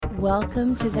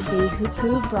Welcome to the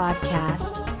Bihupu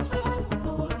broadcast.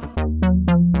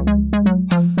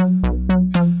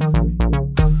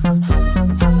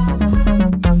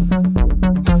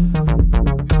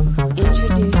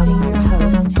 Introducing your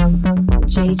host,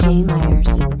 JJ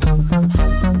Myers.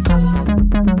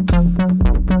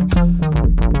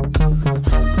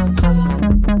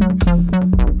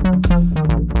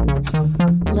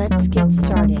 Let's get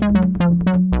started.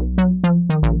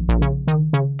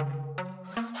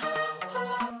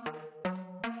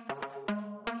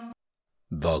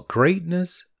 The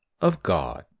greatness of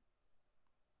God.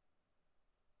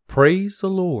 Praise the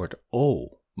Lord,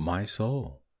 O my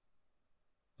soul.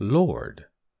 Lord,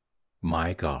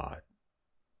 my God,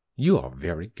 you are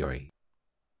very great.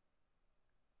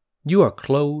 You are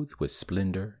clothed with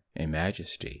splendor and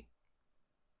majesty.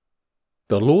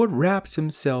 The Lord wraps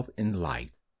himself in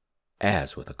light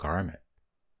as with a garment.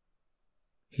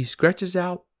 He stretches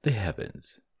out the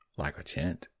heavens like a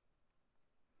tent,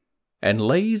 and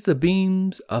lays the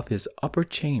beams of his upper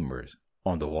chambers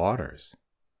on the waters.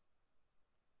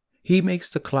 He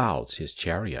makes the clouds his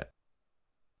chariot,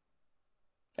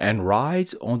 and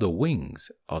rides on the wings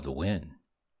of the wind.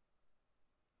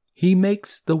 He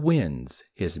makes the winds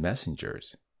his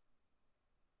messengers,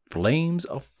 flames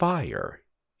of fire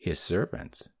his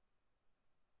servants.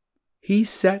 He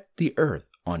set the earth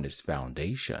on its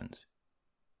foundations.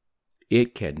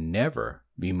 It can never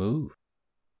be moved.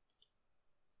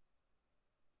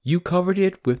 You covered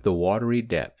it with the watery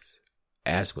depths,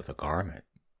 as with a garment.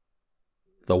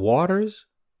 The waters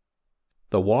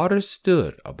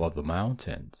stood above the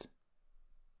mountains.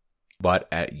 But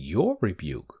at your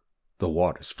rebuke, the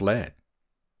waters fled.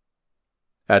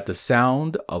 At the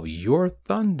sound of your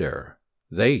thunder,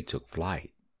 they took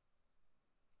flight.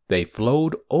 They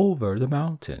flowed over the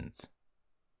mountains.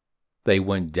 They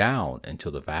went down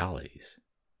into the valleys,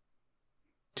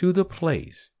 to the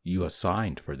place you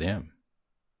assigned for them.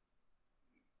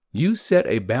 You set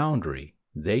a boundary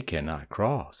they cannot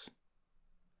cross.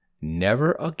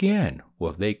 Never again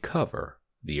will they cover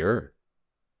the earth.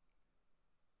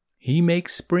 He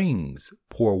makes springs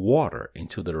pour water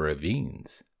into the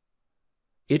ravines.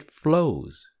 It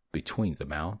flows between the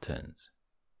mountains.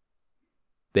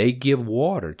 They give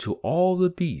water to all the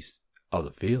beasts of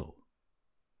the field.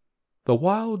 The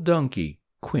wild donkey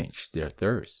quenched their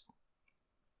thirst.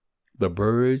 The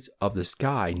birds of the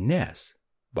sky nest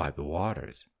by the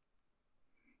waters.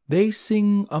 They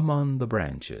sing among the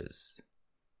branches.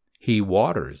 He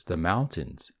waters the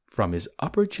mountains from his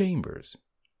upper chambers.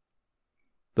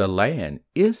 The land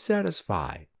is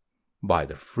satisfied by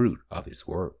the fruit of his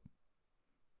work.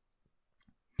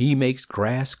 He makes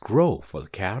grass grow for the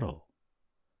cattle,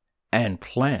 and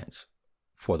plants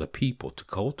for the people to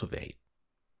cultivate,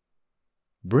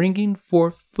 bringing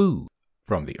forth food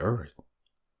from the earth,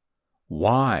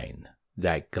 wine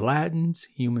that gladdens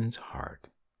humans' heart,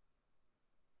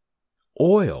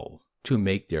 oil to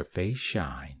make their face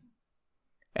shine,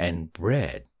 and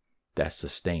bread that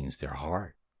sustains their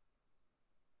heart.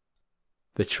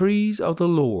 The trees of the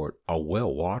Lord are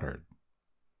well watered,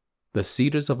 the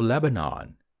cedars of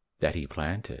Lebanon that he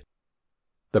planted.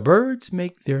 The birds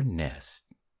make their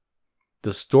nest.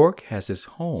 The stork has his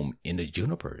home in the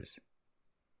junipers.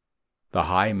 The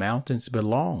high mountains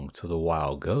belong to the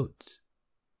wild goats.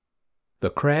 The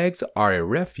crags are a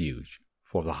refuge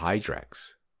for the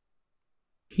hyrax.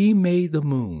 He made the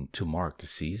moon to mark the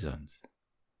seasons,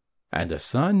 and the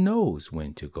sun knows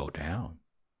when to go down.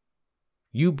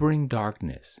 You bring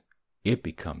darkness, it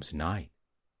becomes night,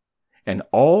 and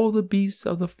all the beasts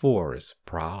of the forest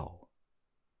prowl.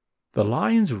 The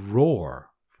lions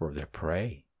roar for their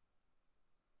prey,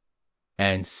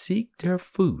 and seek their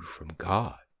food from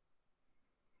God.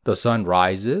 The sun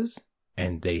rises,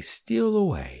 and they steal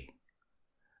away.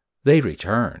 They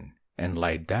return and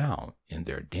lie down in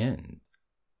their dens.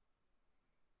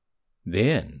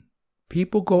 Then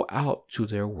people go out to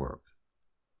their work,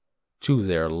 to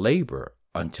their labor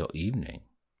until evening.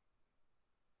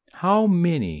 How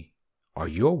many are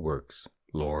your works,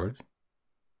 Lord?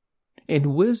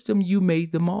 In wisdom you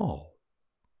made them all.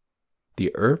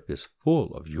 The earth is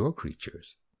full of your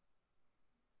creatures.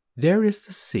 There is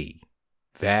the sea,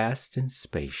 vast and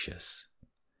spacious,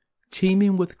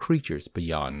 teeming with creatures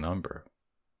beyond number,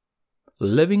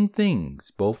 living things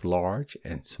both large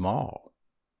and small.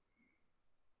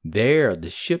 There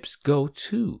the ships go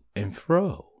to and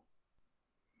fro,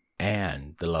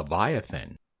 and the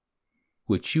Leviathan,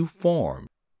 which you formed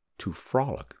to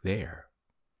frolic there.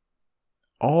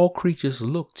 All creatures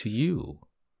look to you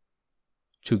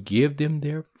to give them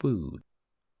their food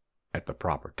at the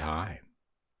proper time.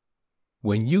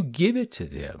 When you give it to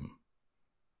them,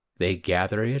 they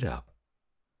gather it up.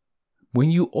 When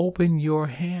you open your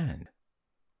hand,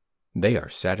 they are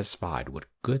satisfied with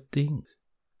good things.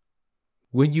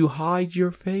 When you hide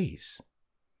your face,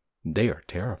 they are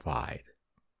terrified.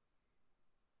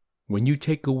 When you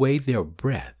take away their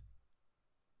breath,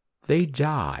 they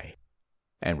die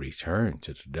and return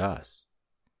to the dust.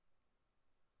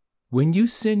 When you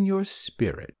send your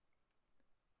spirit,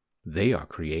 they are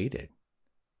created,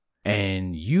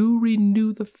 and you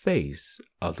renew the face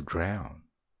of the ground.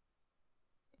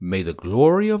 May the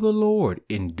glory of the Lord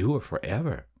endure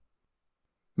forever.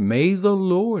 May the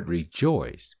Lord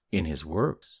rejoice in his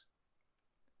works.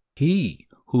 He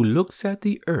who looks at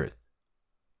the earth,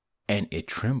 and it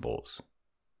trembles,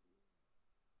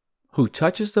 who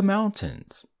touches the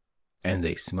mountains, and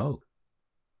they smoke.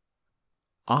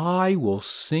 I will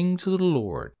sing to the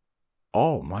Lord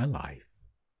all my life.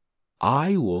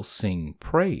 I will sing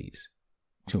praise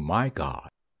to my God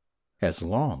as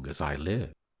long as I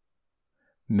live.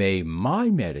 May my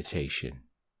meditation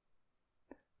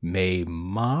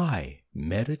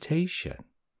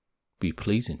be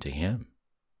pleasing to him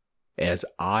as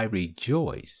I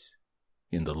rejoice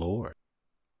in the Lord.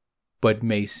 But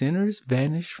may sinners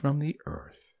vanish from the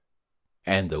earth,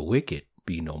 and the wicked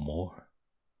be no more.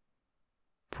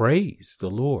 Praise the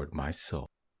Lord, my soul.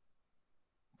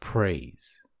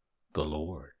 Praise the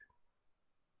Lord.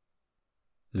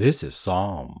 This is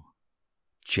Psalm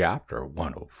chapter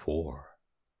 104.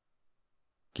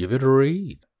 Give it a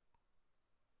read.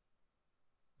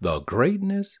 The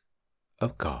greatness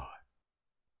of God.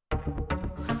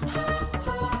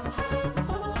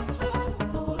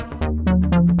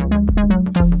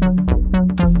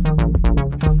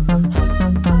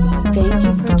 Thank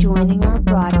you for joining our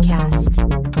broadcast.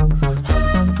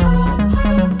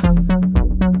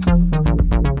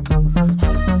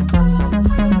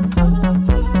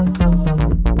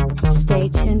 Stay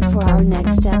tuned for our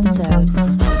next episode.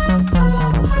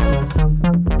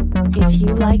 If you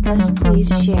like us, please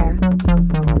share.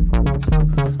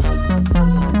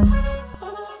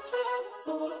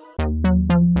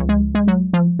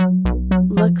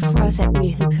 Look for us at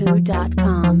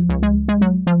wehoopoo.com.